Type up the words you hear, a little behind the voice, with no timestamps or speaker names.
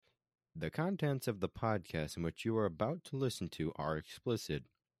The contents of the podcast in which you are about to listen to are explicit.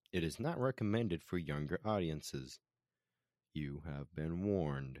 It is not recommended for younger audiences. You have been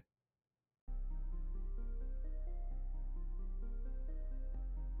warned.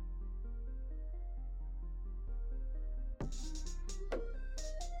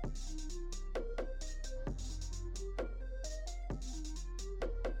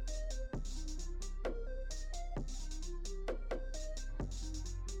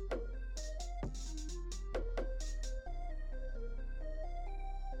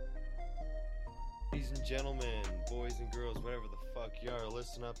 Ladies and gentlemen, boys and girls, whatever the fuck you are,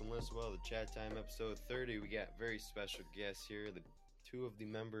 listen up and listen well to Chat Time episode 30. We got very special guests here, the two of the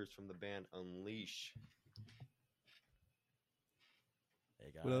members from the band UNLSH.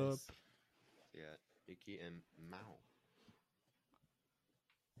 Hey guys. What up? We got Icky and Mao.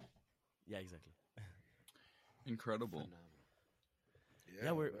 Yeah, exactly. Incredible. Phenomenal.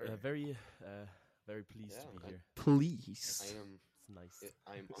 Yeah, we're very pleased to be here. Please. I am It's nice.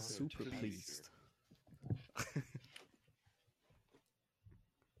 I am honored Super to be pleased.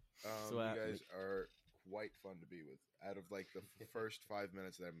 So, you guys are quite fun to be with. Out of like the first 5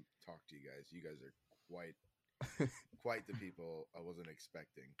 minutes that I've talked to you guys are quite the people I wasn't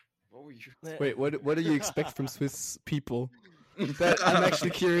expecting. What were you? Wait, what do you expect from Swiss people? I'm actually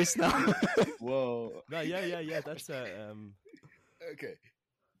curious now. Whoa. No, yeah. That's Okay.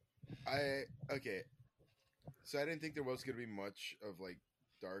 Okay. So I didn't think there was gonna be much of like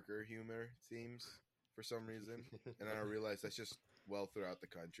darker humor themes for some reason, and then I realized that's just throughout the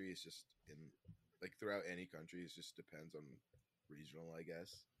country. It's just in like throughout any country. It just depends on regional, I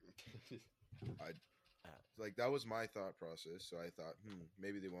guess. Like that was my thought process. So I thought,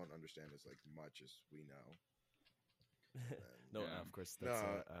 maybe they won't understand as like much as we know. no, Yeah. of course that's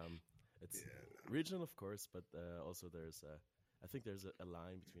it's Yeah, regional, of course, but also there's I think there's a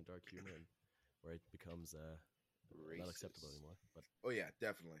line between dark humor and where it becomes not acceptable anymore. But Oh yeah,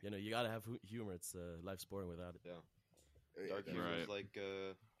 definitely. you know, you gotta have humor. It's life's boring without it. Yeah, dark humor is Right. like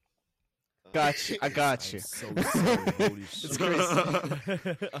Gotcha. I got I'm you. so sorry. Holy shit. It's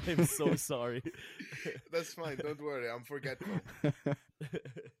crazy. I'm so sorry. That's fine. Don't worry. I'm forgetful.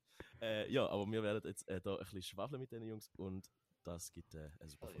 Ja, aber wir werden jetzt da ein bisschen schwafeln mit den Jungs und das gibt eine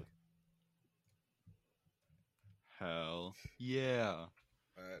super Folge. Hell yeah.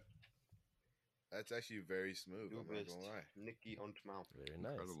 That's actually very smooth. Du I'm not bist gonna lie. Nicky und Mao. Very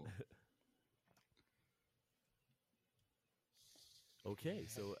nice. Incredible. Okay,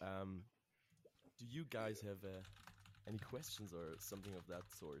 so do you guys have any questions or something of that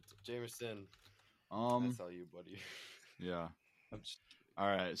sort? Jamerson, Um. that's all you, buddy. Yeah. I'm just, All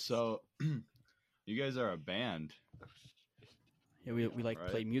right. So, you guys are a band. Yeah, we like Right.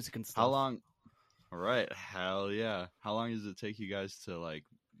 play music and stuff. How long? All right. Hell yeah. How long does it take you guys to like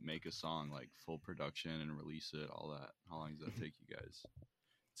make a song, like full production and release it, all that? How long does that take you guys,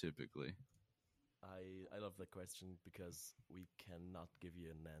 typically? I love that question because we cannot give you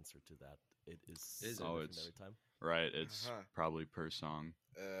an answer to that. It is Is so it? Oh, different it's- every time. Right. It's Uh-huh. probably per song.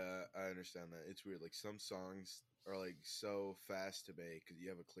 I understand that. It's weird. Like some songs are like so fast to make because you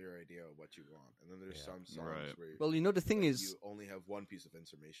have a clear idea of what you want, and then there's Yeah. some songs Right. where Well, you know, the thing like, is, you only have one piece of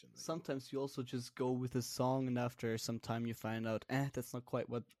information. that you- sometimes you also just go with a song, and after some time you find out, that's not quite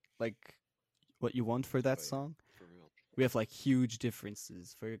what you want for that Oh, yeah. song. for real. We have like huge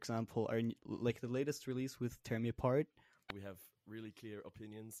differences. For example, like the latest release with "Tear Me Apart." We have really clear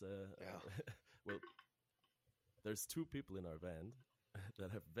opinions. Yeah. Well, there's two people in our band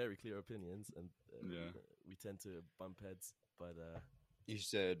that have very clear opinions, and Yeah. we tend to bump heads. But You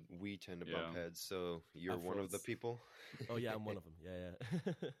said we tend to bump Yeah. heads, so you're one of the Afterwards. people. oh yeah, I'm one of them. Yeah.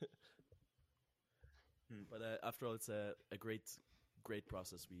 But after all, it's a great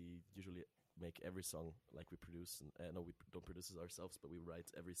process. We usually make every song like we produce, and no, we don't produce it ourselves, but we write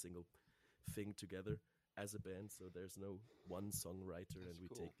every single thing together as a band. So there's no one songwriter, and That's we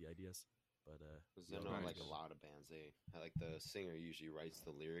cool. take the ideas. But Because I know, like Nice. a lot of bands, they like the singer usually writes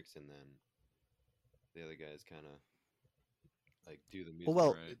the lyrics, and then the other guys kind of like do the music.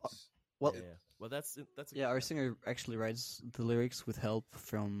 well, Right. It's Well, yeah. Well, that's a yeah, our singer actually writes the lyrics with help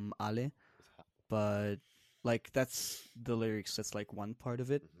from Ale, but like that's the lyrics. That's like one part of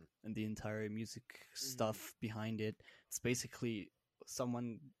it, Mhm. and the entire music stuff behind it. It's basically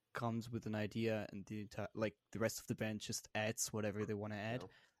someone comes with an idea, and the rest of the band just adds whatever they want to add, Yeah.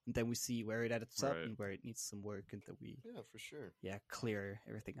 and then we see where it adds up Right. and where it needs some work, and then we Yeah, for sure. clear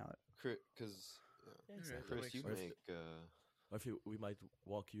everything out. Because Yeah, exactly. Chris, you Or if- make Or if we might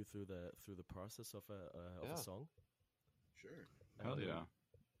walk you through the process of Yeah. a song. sure. Hell And, yeah.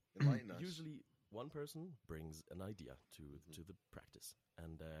 Enlighten us. Usually, one person brings an idea to the practice,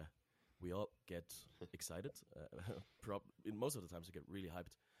 and we all get excited. In most of the times, we get really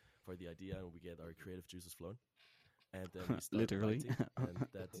hyped for the idea, and we get our creative juices flowing. And then we start Literally. writing, and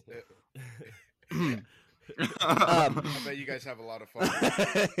that. I bet you guys have a lot of fun.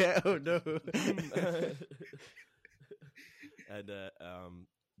 Oh no. And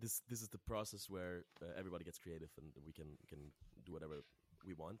this is the process where everybody gets creative, and we can do whatever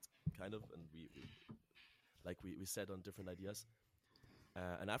we want, kind of, and we set on different ideas.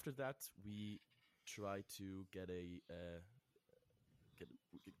 And after that, we try to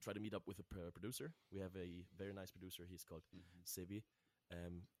try to meet up with a producer. We have a very nice producer. He's called Sebi.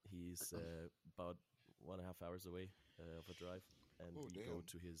 He's about 1.5 hours away of a drive, and we go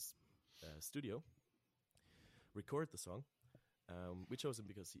to his studio, record the song. We chose him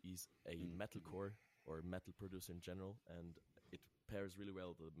because he's a metalcore or metal producer in general, and it pairs really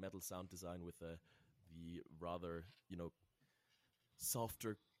well, the metal sound design with the rather,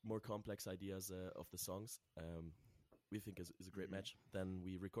 softer, more complex ideas of the songs. We think is a great match. Then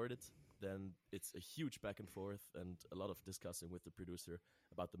we record it. Then it's a huge back and forth and a lot of discussing with the producer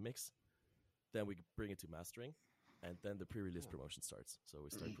about the mix. Then we bring it to mastering, and then the pre-release promotion starts. So we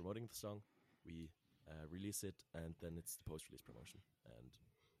start promoting the song, we release it, and then it's the post-release promotion. And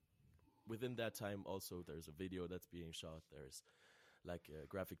within that time, also there's a video that's being shot. There's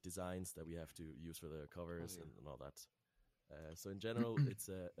graphic designs that we have to use for the covers and all that. So in general, it's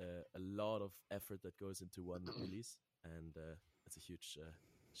a lot of effort that goes into one release, and it's a huge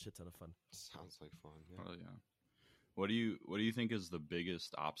shit ton of fun. Sounds like fun. Yeah. Oh yeah. What do you think is the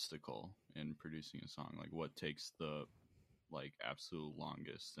biggest obstacle in producing a song? Like, what takes the absolute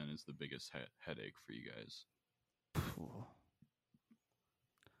longest and is the biggest headache for you guys?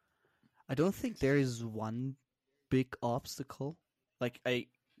 I don't think there is one big obstacle. I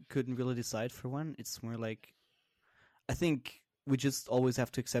couldn't really decide for one. It's more like, I think we just always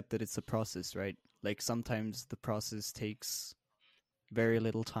have to accept that it's a process, right? Sometimes the process takes very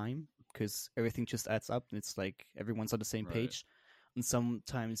little time because everything just adds up, and it's everyone's on the same page. And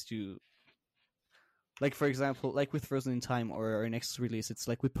sometimes for example, with Frozen in Time or our next release, it's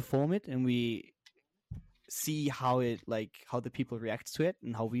we perform it and we see how how the people react to it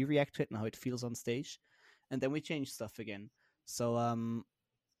and how we react to it and how it feels on stage, and then we change stuff again. So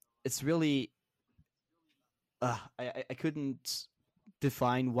it's really I couldn't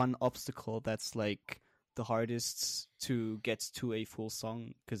define one obstacle that's the hardest to get to a full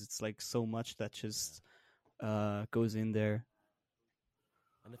song, because it's so much that just goes in there.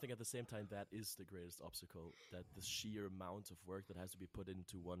 And I think at the same time, that is the greatest obstacle, that the sheer amount of work that has to be put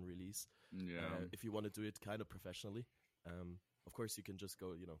into one release. Yeah. If you want to do it kind of professionally, of course you can just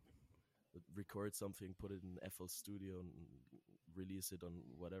go, record something, put it in FL Studio and release it on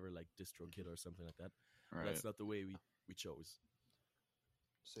whatever, DistroKid or something like that. Right. That's not the way we chose.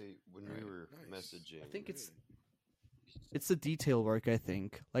 Say, when we were messaging, I think it's the detail work, I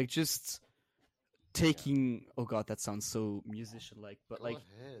think. Just taking, oh god, that sounds so musician-like, but Go ahead,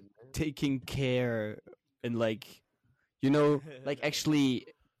 man. taking care and actually,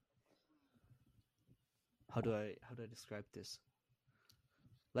 how do I describe this?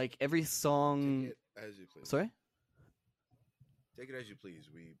 Every song. Take it as you please. Sorry? Take it as you please.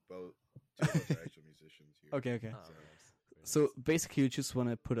 We both two of us are actual musicians here. Okay. Very So nice. basically, you just want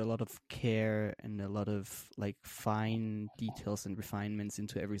to put a lot of care and a lot of fine details and refinements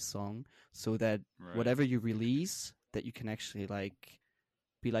into every song, so that whatever you release, that you can actually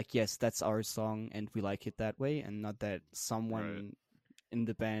be yes, that's our song and we like it that way, and not that someone in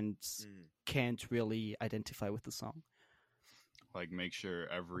the band can't really identify with the song. Make sure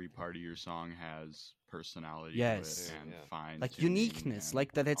every part of your song has personality Yes. to it and fine uniqueness,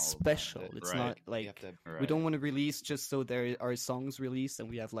 that it's special. It's not You have to have we don't want to release just so there are songs released and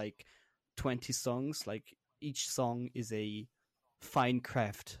we have 20 songs. Each song is a fine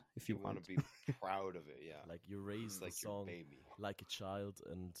craft, if you want want. to be proud of it. Yeah, You raise the your song baby. like a child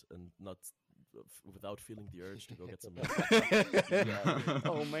and not without feeling the urge to go get some milk.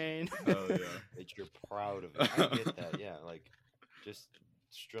 Oh man. Oh yeah. That you're proud of it. I get that. Yeah, just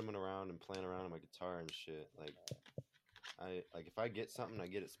strumming around and playing around on my guitar and shit. I if I get something, I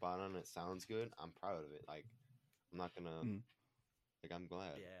get it spot on, and it sounds good, I'm proud of it. I'm not gonna I'm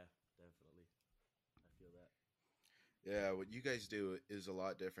glad. Yeah, definitely. I feel that. Yeah, what you guys do is a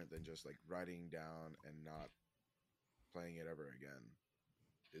lot different than just writing down and not playing it ever again.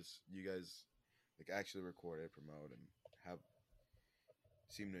 It's you guys actually record it, promote, and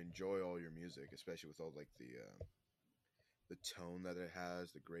seem to enjoy all your music, especially with all the tone that it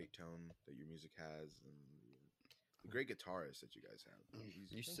has, the great tone that your music has, and the great guitarist that you guys have.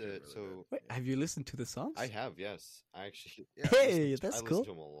 You said really so. Wait, have you listened to the songs? I have, yes. I actually. Hey, I that's listen cool.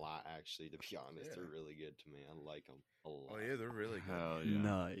 to them a lot, actually, to be honest. Yeah. They're really good to me. I like them a lot. Oh yeah, they're really good. Hell yeah.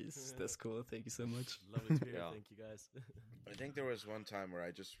 Nice. That's cool. Thank you so much. Lovely to hear. Yeah. Thank you guys. I think there was one time where I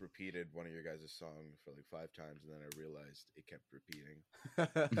just repeated one of your guys' song for like 5 times, and then I realized it kept repeating.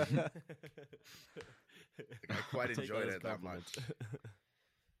 Like, I quite Take enjoyed that as it that compliment. much.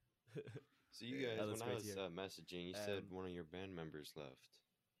 So you Yeah. guys, Oh, that's when I great was to hear. messaging, you said Um, one of your band members left.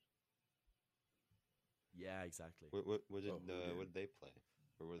 Yeah, exactly. What did Oh, who did? what did they play,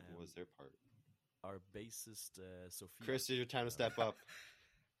 or what was Um, their part? Our bassist, Sophia. Chris, it's your time to step up.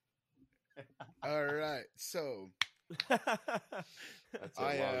 All right, so That's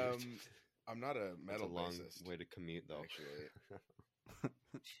a long, I'm not a that's a metal long bassist. way to commute, though. Actually.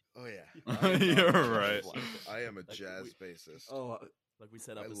 Oh yeah, You're right. I am a Like, jazz bassist. Oh, Like we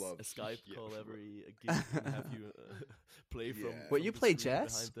set I up a love- Skype Yeah, call for every gig and have you play from. Yeah. from Wait, you the play screen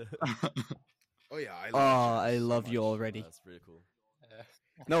jazz? behind the- Oh yeah, I oh, love I jazz so love you much. already. That's pretty cool.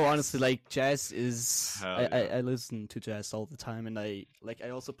 No, honestly, like jazz is. Hell I yeah. listen to jazz all the time, and I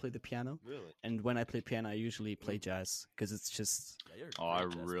also play the piano. Really? And when I play piano, I usually play jazz because it's just Yeah, you're a Oh, I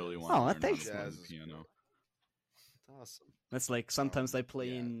great jazz really pianist. want to Oh, learn how to thanks, play man. the Jazz is piano. That's awesome. that's like sometimes I play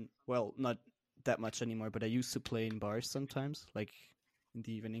yeah. in not that much anymore, but I used to play in bars sometimes, like in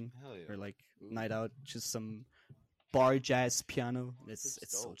the evening Hell yeah. or like Ooh. night out, just some bar jazz piano. It's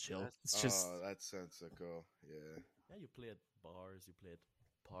That's so dope, chill. man. It's just Oh, that sounds so cool. Yeah. Yeah, you play at bars, you play at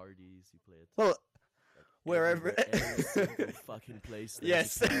parties, you play at well like, wherever. every single fucking place. there's a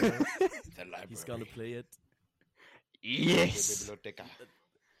Yes. piano, The he's gonna play it. Yes. Biblioteca.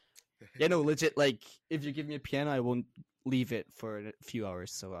 Yeah, no, legit. Like, if you give me a piano, I won't leave it for a few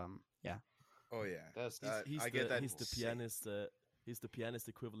hours. So, yeah. Oh yeah. That's He's I the get that. he's the sick. pianist. He's the pianist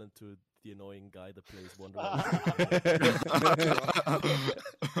equivalent to the annoying guy that plays Wonder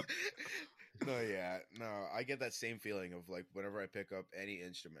No, yeah, no. I get that same feeling of like whenever I pick up any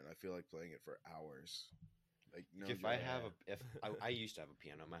instrument, I feel like playing it for hours. Like no. if I joke. have I used to have a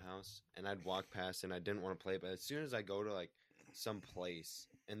piano in my house, and I'd walk past and I didn't want to play it, but as soon as I go to like some place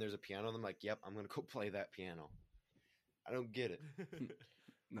and there's a piano, I'm like, yep, I'm gonna go play that piano. I don't get it.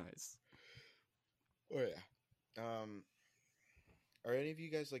 Nice. Oh yeah. Are any of you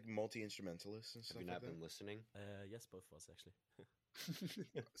guys like multi instrumentalists and Have stuff you like not that? been listening? Yes, both of us actually.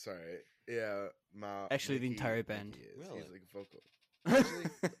 Sorry. Yeah. Actually, the entire Mickey band. is. Really? He's like vocal. Actually,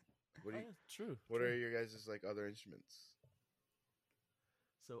 what do you? Oh, yeah, true. What true. are your guys' like other instruments?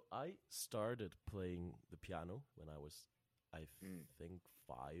 So I started playing the piano when I was, I Mm. think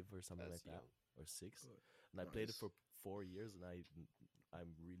 5 or something That's like that, young. or 6, Oh, and I played it nice. for 4 years, and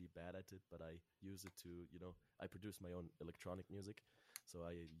I'm really bad at it, but I use it to, I produce my own electronic music, so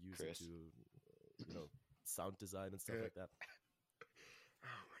I use Chris. it to, sound design and stuff Yeah. like that.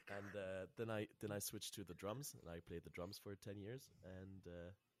 Oh my god. And then I switched to the drums, and I played the drums for 10 years, and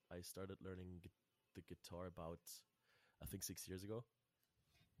I started learning the guitar about, I think 6 years ago,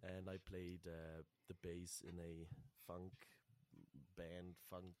 and I played the bass in a funk band,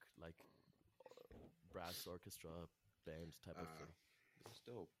 like brass orchestra band type of thing. That's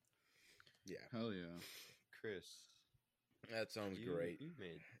dope. Yeah. Hell yeah. Chris, That sounds you great.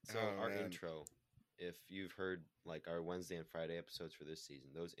 made so Oh, our man. intro. If you've heard like our Wednesday and Friday episodes for this season,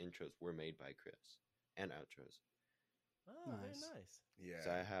 those intros were made by Chris, and outros. Oh, Nice. very nice. Yeah.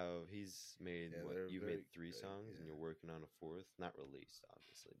 So he's made Yeah, what they're you've very made 3 good, songs, and yeah. you're working on a 4th, not released,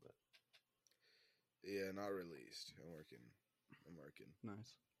 obviously, but Yeah, not released. I'm working.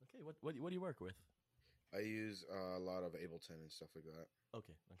 Nice. Okay, what do you work with? I use a lot of Ableton and stuff like that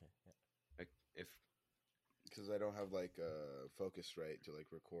Okay, yeah. like if because I don't have like a Focusrite to like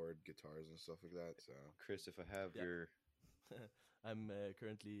record guitars and stuff like that. So Chris, if I have Yeah. your I'm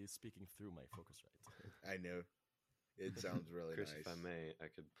currently speaking through my Focusrite. I know it sounds really Chris, nice. if I may, I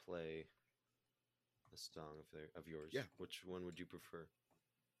could play a song of yours. Yeah. Which one would you prefer?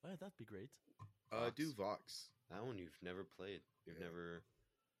 Oh, yeah, that'd be great. Do Vox. That one you've never played. You've Yeah. never.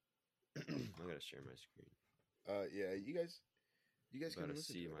 I gotta share my screen. Yeah, you guys You can gotta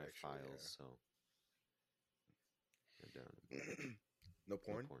listen see to it, my actually, files. So. Go down. yeah. No No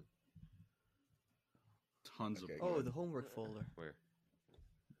porn. Tons Okay, of Oh, porn. the homework folder. Where?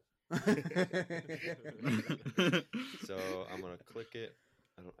 So I'm gonna click it.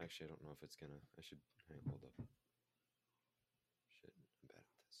 I don't know if it's gonna. I should. Hang on, hold up. Shit, I'm bad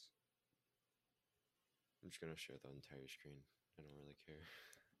at this. I'm just gonna share the entire screen. I don't really care.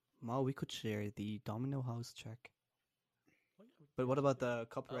 Ma, we could share the Domino House track. Oh, yeah, But what about the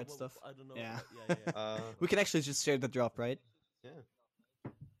copyright well, stuff? I don't know. Yeah. Yeah. We can actually just share the drop, right? Yeah.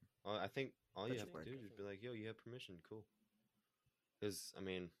 Well, I think all you That have should to do work. is just be like, "Yo, you have permission, cool." Because I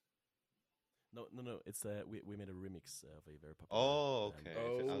mean, No. It's we made a remix of a very popular. oh, band.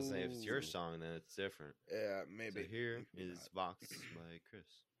 okay. I was saying, if if it's your song, then it's different. Yeah, maybe. So here maybe is not. Vox by Chris.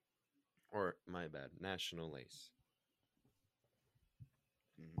 Or, my bad, National Lace.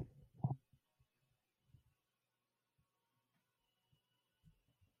 Mhm.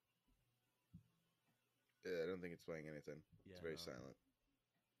 Yeah, I don't think it's playing anything. Yeah, It's very no. silent.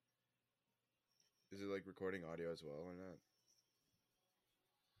 Is it like recording audio as well or not?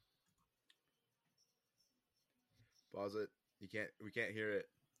 Pause it. You can't. We can't hear it.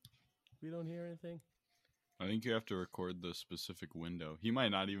 We don't hear anything. I think you have to record the specific window. He might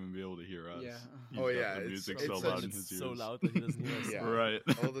not even be able to hear us. Yeah. He's Oh, got yeah, the it's- music it's so such- loud in It's his so ears. loud that he doesn't hear us. Yeah. Right.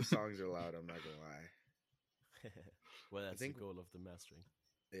 All the songs are loud. I'm not gonna lie. Well, that's think- the goal of the mastering.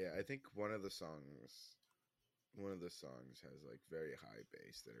 Yeah, I think one of the songs has like very high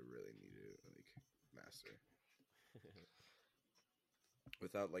bass that I really need to like master.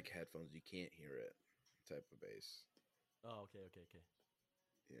 Without like headphones, you can't hear it. Type of bass. Oh, okay.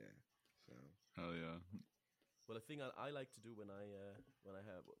 Yeah. So Hell yeah. Well, the thing I like to do when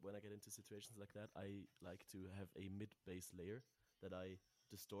I get into situations like that, I like to have a mid bass layer that I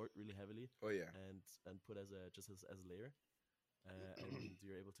distort really heavily oh yeah. and put as a layer, and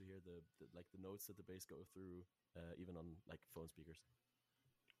you're able to hear the like the notes that the bass go through, even on like phone speakers.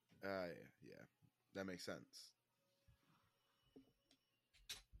 Yeah. That makes sense.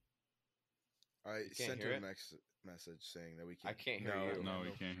 I You can't sent hear her a it? message saying that we can. I can't hear no, you. No, no.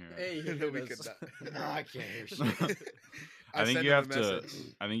 we can't hear it. Hey, no, hear we us. could not. No, I can't hear shit. I think sent you him a have to. message.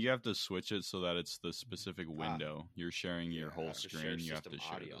 I think you have to switch it so that it's the specific window. You're sharing your Yeah, whole I have to share screen. You have to system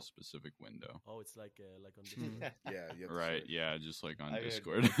share audio. the specific window. Oh, it's like on Discord. Yeah, you have to Right? switch. Yeah, just like on I had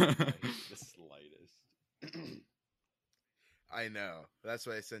Discord. the slightest. I know. That's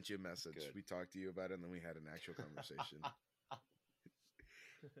why I sent you a message. Good. We talked to you about it, and then we had an actual conversation.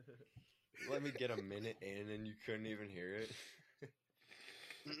 Let me get a minute in and you couldn't even hear it.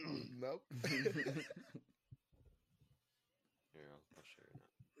 Nope. Here, I'll share it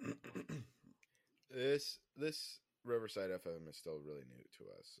now. This Riverside FM is still really new to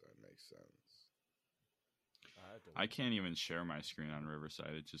us, so it makes sense. I can't even share my screen on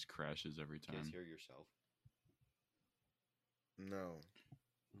Riverside. It just crashes every You guys time. hear yourself? No.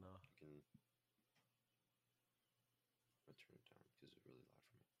 No. You can. I'll turn it down because it's really loud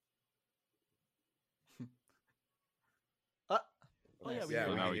for me. Oh yeah, we Yeah,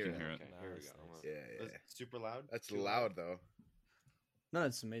 hear now it. we can hear it. Okay, here we Nice, go. nice. Yeah, yeah. That's super loud. That's Too loud though. No,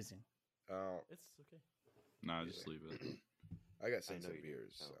 it's amazing. Oh, It's okay. Nah, just leave it. I got I know sensitive you do.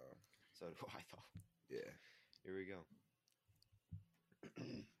 ears, Oh. so So do I thought. yeah. Here we go.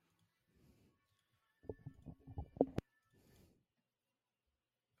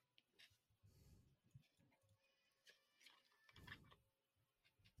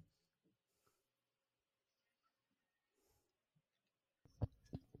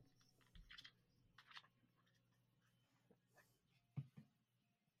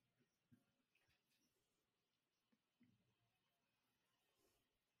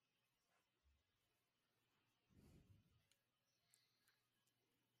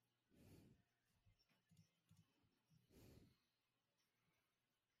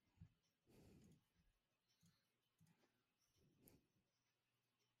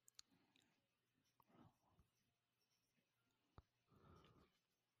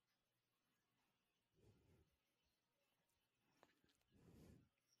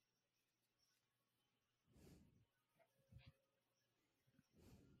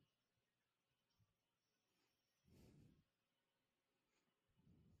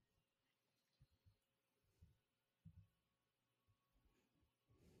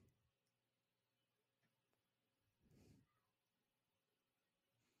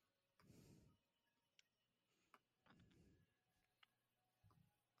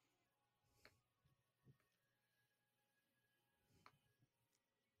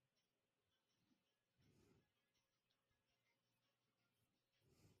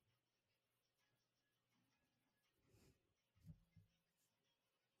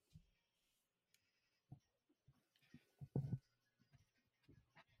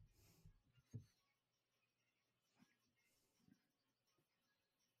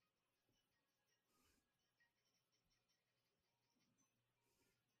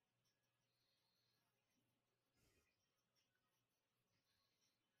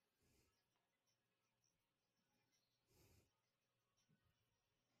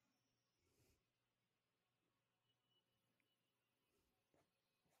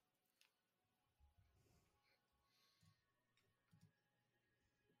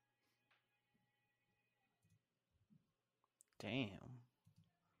 Damn.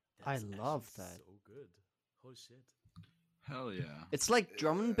 I That's love actually that. So good. Holy shit. Hell yeah. It's like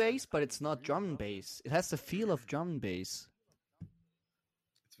drum and bass, but it's not drum and bass. It has the feel of drum and bass.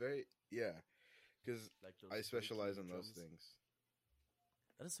 It's very because Like those I very specialize clean in those drums. things.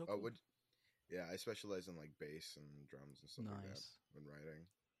 That is so Oh, cool. I specialize in like bass and drums and stuff like that Nice. when writing.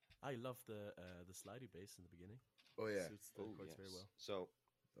 I love the slidey bass in the beginning. Oh yeah, Suits the chords very well. So,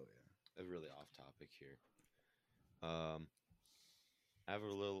 oh yeah. a really off topic here. I have a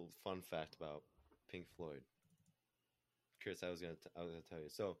little fun fact about Pink Floyd. Chris, I was gonna tell you.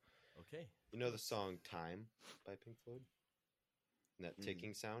 So, Okay. you know the song "Time" by Pink Floyd? And that Mhm.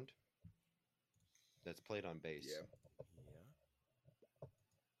 ticking sound that's played on bass. Yeah.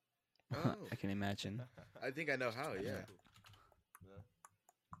 Yeah. Oh, I can imagine. I think I know how. Yeah. Cool. Yeah.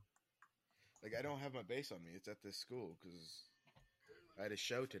 Like I don't have my bass on me. It's at this school because I had a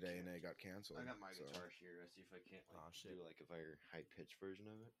show today and it got canceled. I got my so, guitar here. I see if I can't Aw, shit. do like a very high pitch version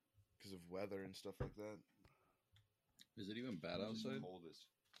of it. because of weather and stuff like that. Is it even bad It's just outside? cold as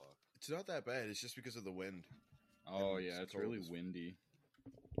fuck. It's not that bad. It's just because of the wind. Oh And yeah, it's it's really cold as- windy.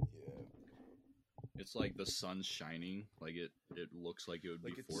 Yeah. It's like the sun's shining. Like it looks like it would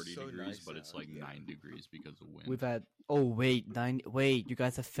Like, be it's 40 so degrees, nice but it's out, like yeah. 9 degrees because of wind. We've had. Oh wait, 9. Wait, you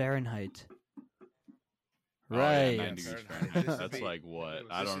guys have Fahrenheit. Oh, Right. yeah, 9 degrees Fahrenheit. Fahrenheit. This That's would be- like what? It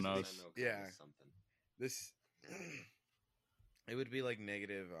was- I this don't is know. what I 'cause Yeah. it's something. This. It would be like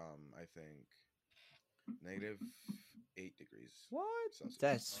negative. I think negative 8 degrees. What? Celsius.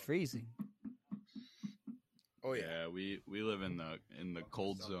 That's freezing. Oh Yeah, yeah. we live in the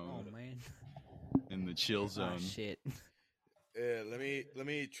cold Oh zone, man. in the chill Oh zone. shit. Let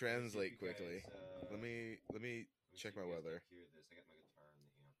me translate quickly. Let me check my weather. Hear this. I got my guitar on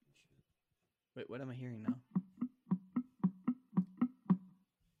the amp and shit. Wait, what am I hearing now?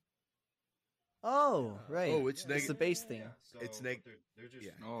 Oh, right. Oh, it's It's the negative. bass thing. It's They're just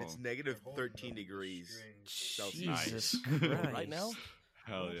Yeah, Oh. it's negative they're holding 13 up the degrees. strings. Jesus Nice. Christ. Right now?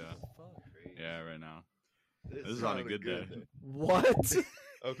 Hell What yeah. the fuck? Crazy. Yeah, right now. This This is on a good day. What?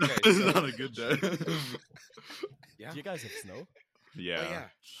 Okay. This is so- on a good day. Yeah. Do you guys have snow? Yeah. Oh yeah.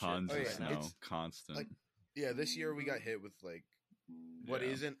 Tons Oh, of yeah. snow, It's- constant. like- Yeah, this year we got hit with like what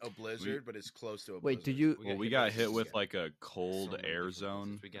Yeah. not a blizzard, but it's close to a Wait, blizzard. did you? Well, we got hit with yeah. like a cold So many air different zone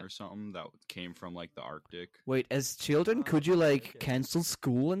blizzards. We got- or something that came from like the Arctic. Wait, as children, could you like okay. cancel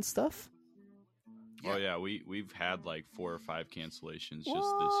school and stuff? Oh yeah, we've had like 4 or 5 cancellations just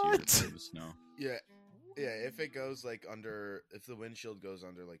What? this year for the snow. Yeah. If it goes like under, if the windshield goes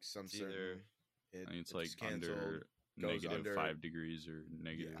under like some It's certain, either- I think it's like canceled. under goes negative under- 5 degrees or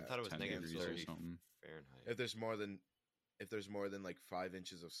negative I thought it was 10 negative degrees or 30. something. Fahrenheit. If there's more than like 5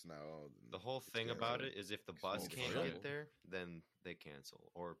 inches of snow. then The whole it's thing about canceled. it is if the bus Oh, can't really? get there, then they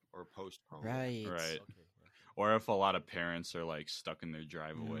cancel or postpone. Right. Right. Okay. Yeah. Or if a lot of parents are like stuck in their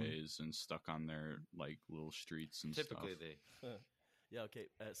driveways and stuck on their like little streets and Typically, stuff. they Yeah. Okay.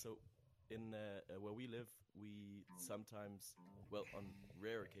 So, in where we live, we sometimes, well, on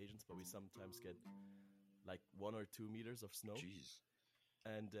rare occasions, but we sometimes get like 1 or 2 meters of snow, jeez.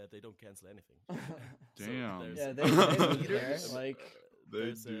 and they don't cancel anything. Damn. there's- Yeah, they don't care. Meters? Like, They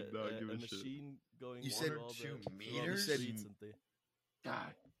there's do not give a a shit. machine going. You through said all the, 2 through all the meters? streets and they,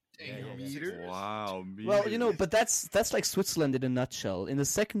 God Yeah, yeah, yeah. meters? Wow. well, you know, meters. but that's like Switzerland in a nutshell. In the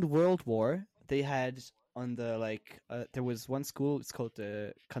Second World War, they had on the there was one school. It's called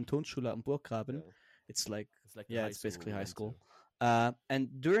the Kantonsschule am Burggraben. Yeah. It's like it's like the yeah, high it's basically school high we school. went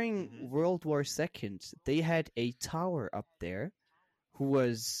And during Mhm. World War II, they had a tower up there who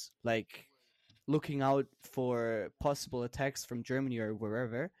was like looking out for possible attacks from Germany or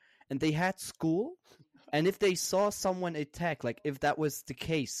wherever. And they had school. And if they saw someone attack, like if that was the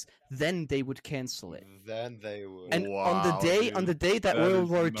case, then they would cancel it. Then they would. And Wow, on the day that That World is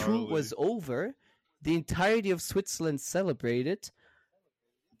War II gnarly. was over, the entirety of Switzerland celebrated.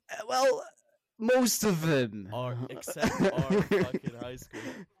 Well, most of them. Our, except our fucking high school.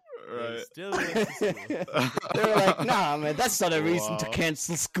 They Right. still went to school. They were like, nah, man, that's not a reason to Wow.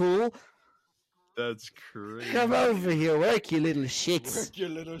 cancel school. That's crazy. Come over here, work, you little shits. your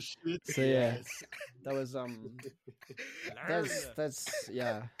little shit. So yeah, that was that's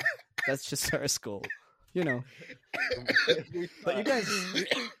yeah, that's just our school, you know. But you guys,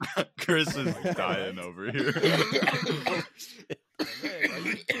 Chris is dying over here.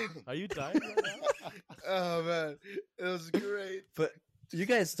 Man, are you dying right now? Oh man, it was great. but you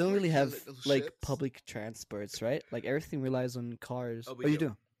guys don't really have Little like shits. public transports, right? Like everything relies on cars. Oh, Oh, we you do.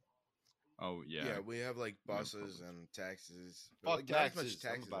 do. Oh yeah. Yeah, we have like We have buses public. and taxis. Fuck Like, not as much taxes.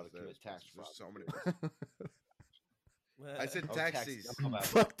 I'm taxes about as to there. commit tax There's so fraud. many. I said Oh, taxis. My bad.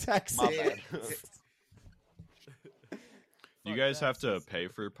 Fuck taxis. My Yeah. bad. Do you guys have to pay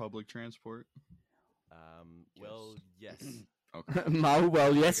for public transport? Well, yes. Okay.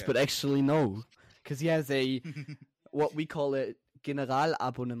 Well, yes, Okay. but actually no, because he has a what we call a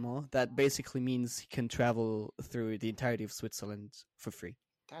Generalabonnement that basically means he can travel through the entirety of Switzerland for free.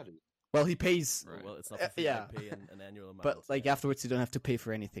 That is Well, he pays, Right. Well, it's not for free. yeah. I pay an annual amount. but like yeah. afterwards you don't have to pay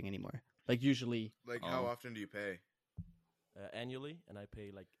for anything anymore. Like usually, Like, how Oh. often do you pay? Annually, and I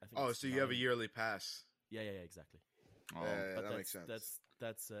pay like I think. Oh, it's so you have a 9. yearly pass. Yeah, exactly. Oh, But that makes sense.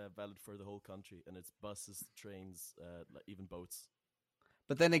 That's valid for the whole country, and it's buses, trains, like even boats.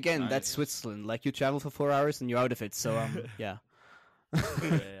 but then again, that's Nice. Switzerland. Like you travel for 4 hours and you're out of it. So yeah.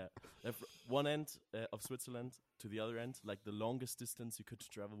 yeah. One end of Switzerland to the other end, like the longest distance you could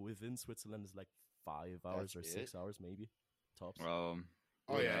travel within Switzerland is like 5 hours or That's 6 it? hours, maybe tops. Oh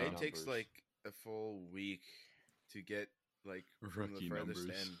Yeah, yeah, it numbers. takes like a full week to get like from the Rookie furthest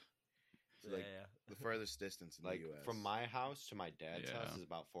numbers. end to like yeah. the furthest distance in like the U.S. from my house to my dad's Yeah. house is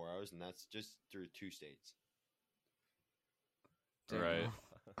about 4 hours, and that's just through 2 states. Right.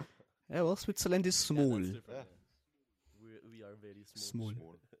 Yeah, well, Switzerland is Yeah, small. that's different, Yeah. We are very small.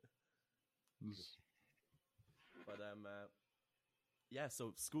 Small. But yeah.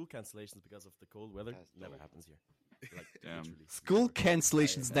 So school cancellations because of the cold weather That's never dope. happens here. Like Damn. literally. School never.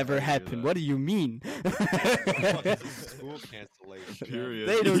 cancellations I never hear happen. that. What do you mean? Fuck is this school cancellation? Period.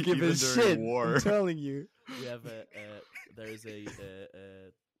 They don't give Even a during shit. War. I'm telling you. We have there is a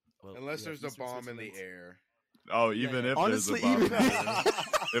well, Unless we there's have a Eastern bomb in the Switzerland. air. Oh, even yeah. if Honestly, there's a bomb,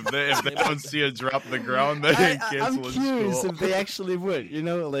 even if they don't see it drop the ground, they I'm cancel in curious school. if they actually would. You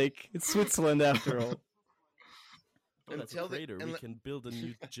know, like it's Switzerland after all. Oh, that's a Until they- crater. We can build a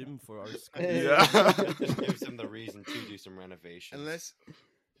new gym for our school. Yeah. Just gives them the reason to do some renovations.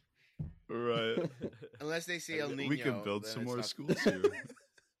 Unless they see El Nino. We can build then some it's more not- schools here.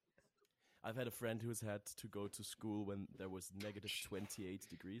 I've had a friend who's had to go to school when there was negative 28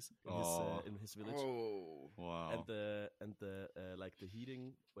 degrees in his village, Oh. Wow. and the like the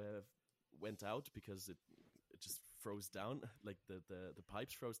heating went out because it just froze down. Like the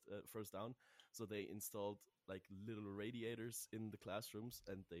pipes froze down, so they installed like little radiators in the classrooms,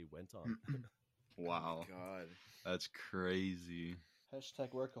 and they went on. Wow. God. That's crazy.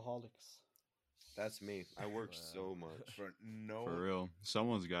 Hashtag workaholics. That's me. I work Wow. so much. For no. For real.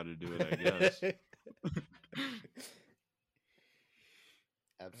 Someone's got to do it, I guess.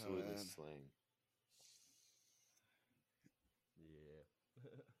 Absolutely man. slaying. Yeah.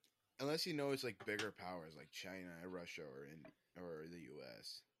 Unless you know it's like bigger powers like China, Russia, or the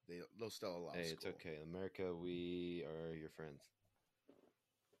U.S. They'll still allow Hey, it's school. okay. America, we are your friends.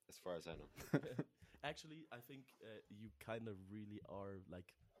 As far as I know. Actually, I think you kind of really are like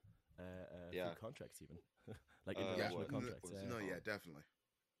Yeah. through contracts even like Yeah, international what- contracts. what's yeah. it No, called? yeah, definitely.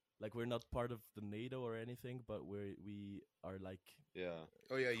 Like we're not part of the NATO or anything, but we are like Yeah.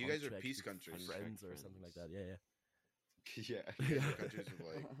 Oh yeah, you guys are contract peace with countries. friends or Friends. something like that. Yeah. Yeah. You guys are countries with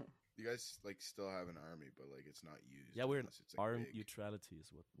like you guys like still have an army, but like it's not used. Yeah, we're an unless it's, like, armed big. neutrality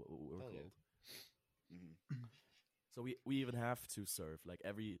is what we're Hell called. yeah. Mhm. So we even have to serve. Like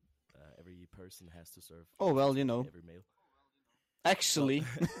every person has to serve. Oh, well, you know. Every male. Actually,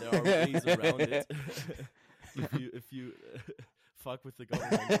 Well, there are ways around it. if you fuck with the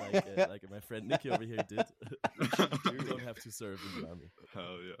government like my friend Nicky over here did, you don't have to serve in the army.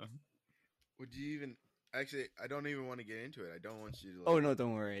 Hell yeah. Would you even? Actually, I don't even want to get into it. I don't want you to. Like, oh no,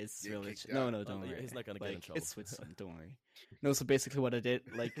 don't worry. It's Get really kicked no, out. no, don't yeah, worry. he's not gonna get in Like, trouble. it's Switzerland. Don't worry. No, so basically, what I did,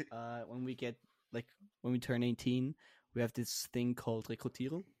 like, when we turn 18, we have this thing called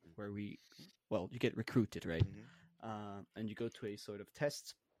Rekrutierung, where you get recruited, right? Mhm. And you go to a sort of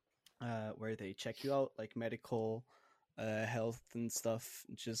test where they check you out, like medical, health and stuff,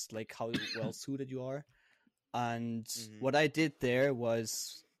 just like how well suited you are. And Mhm. what I did there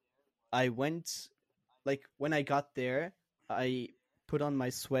was, I went, like when I got there, I put on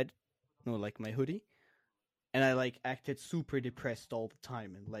my my hoodie, and I like acted super depressed all the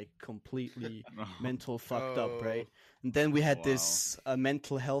time and like completely mental fucked up, right? And then we had Wow. this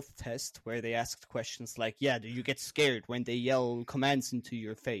mental health test where they asked questions like, yeah, do you get scared when they yell commands into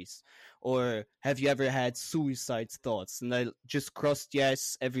your face? Or have you ever had suicide thoughts? And I just crossed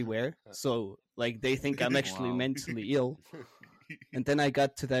yes everywhere. So like they think I'm actually Wow. mentally ill. And then I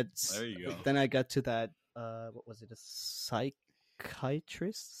got to that. There you go. Then I got to that. What was it? A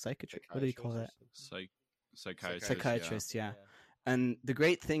psychiatrist? What do you call that? Psychiatrist. Psychiatrist. Yeah. And the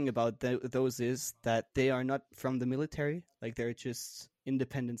great thing about those is that they are not from the military. Like they're just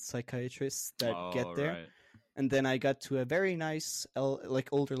independent psychiatrists that get there. Right. And then I got to a very nice,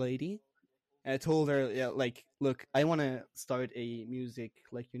 older lady. And I told her, yeah, like, look, I want to start a music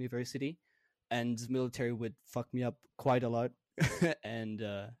university, and military would fuck me up quite a lot. And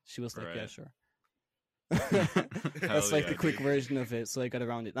she was like, yeah, Right. sure. That's like yeah, the quick dude. version of it. So I got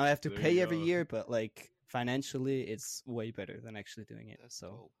around it. Now I have to There pay you every go. year, but like financially, it's way better than actually doing it. That's So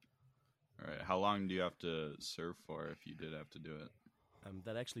dope. All right. How long do you have to serve for if you did have to do it?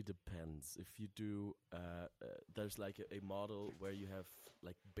 That actually depends. If you do, there's like a model where you have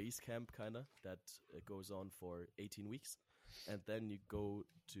like base camp kind of that goes on for 18 weeks, and then you go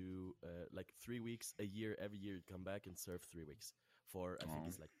to like 3 weeks a year. Every year you come back and serve 3 weeks for I think Oh.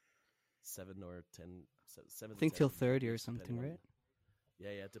 it's like 7 or 10, 7 I to think 10 till 30 or weeks, something, depending on- right?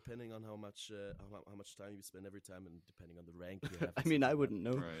 Yeah, depending on how much time you spend every time, and depending on the rank you have. I and mean, stuff I like wouldn't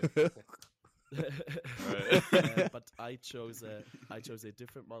know. Right. But I chose a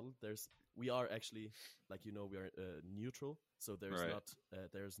different model. We are actually, like we are neutral, so there's Right. not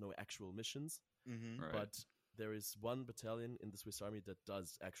there's no actual missions, Mm-hmm. Right. but there is one battalion in the Swiss Army that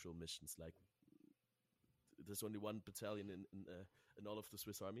does actual missions. Like there's only one battalion in all of the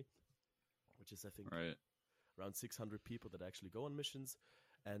Swiss Army, which is I think Right. around 600 people that actually go on missions,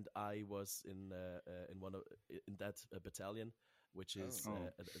 and I was in that battalion, which is Oh.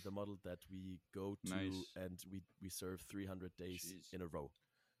 the model that we go to, Nice. and we serve 300 days Jeez. in a row.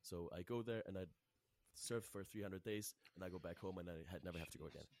 So I go there and I serve for 300 days, and I go back home, and I never have to go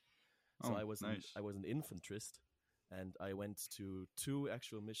again. So Oh, I was nice. I was an infanterist, and I went to 2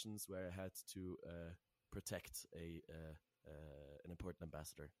 actual missions where I had to protect an important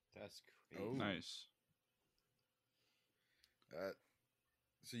ambassador. That's crazy. Oh. Nice.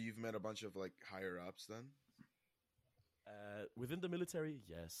 So you've met a bunch of like higher ups then? Within the military,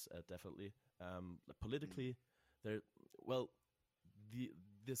 yes, definitely. Politically,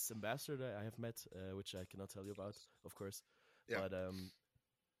 this ambassador that I have met, which I cannot tell you about, of course. Yeah. But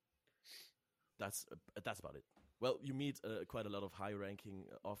that's about it. Well, you meet quite a lot of high-ranking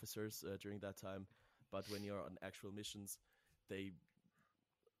officers during that time, but when you're on actual missions, they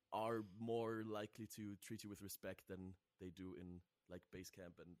are more likely to treat you with respect than they do in like base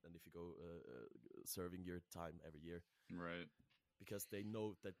camp and if you go serving your time every year, Right. because they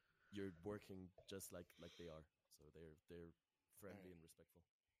know that you're working just like they are, so they're friendly and respectful.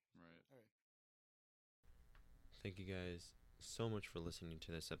 Right. Thank you guys so much for listening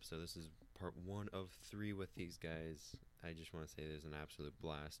to this episode. This is part 1 of 3 with these guys. I just want to say there's an absolute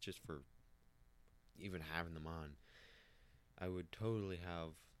blast just for even having them on. I would totally have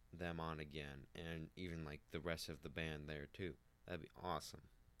them on again, and even like the rest of the band there too. That'd be awesome.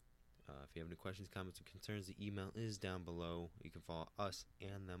 If you have any questions, comments, or concerns, the email is down below. You can follow us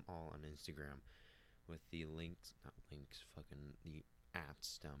and them all on Instagram with the the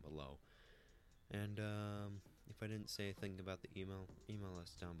ats down below. And if I didn't say anything about the email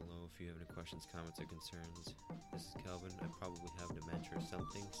us down below if you have any questions, comments, or concerns. This is Kelvin. I probably have dementia or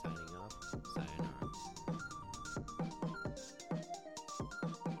something. Signing off. Sayonara.